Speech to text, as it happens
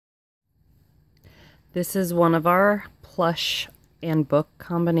This is one of our plush and book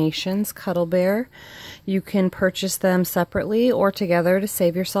combinations, Cuddle Bear. You can purchase them separately or together to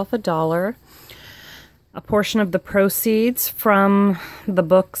save yourself $1. A portion of the proceeds from the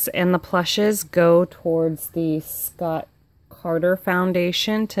books and the plushes go towards the Scott Carter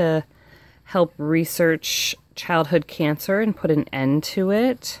Foundation to help research childhood cancer and put an end to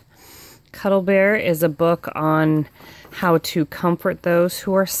it. Cuddle Bear is a book on how to comfort those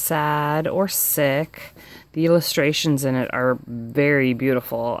who are sad or sick. The illustrations in it are very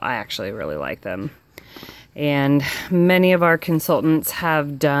beautiful. I actually really like them. And many of our consultants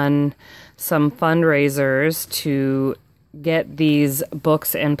have done some fundraisers to get these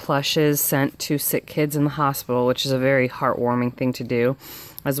books and plushes sent to sick kids in the hospital, which is a very heartwarming thing to do,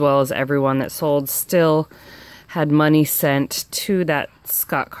 as well as everyone that sold still had money sent to that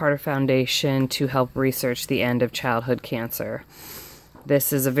Scott Carter Foundation to help research the end of childhood cancer.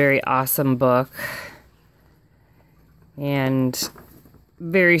 This is a very awesome book and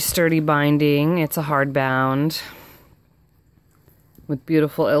very sturdy binding. It's a hardbound with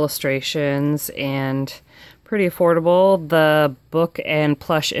beautiful illustrations and pretty affordable. The book and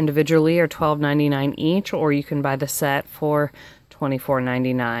plush individually are $12.99 each, or you can buy the set for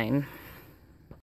 $24.99.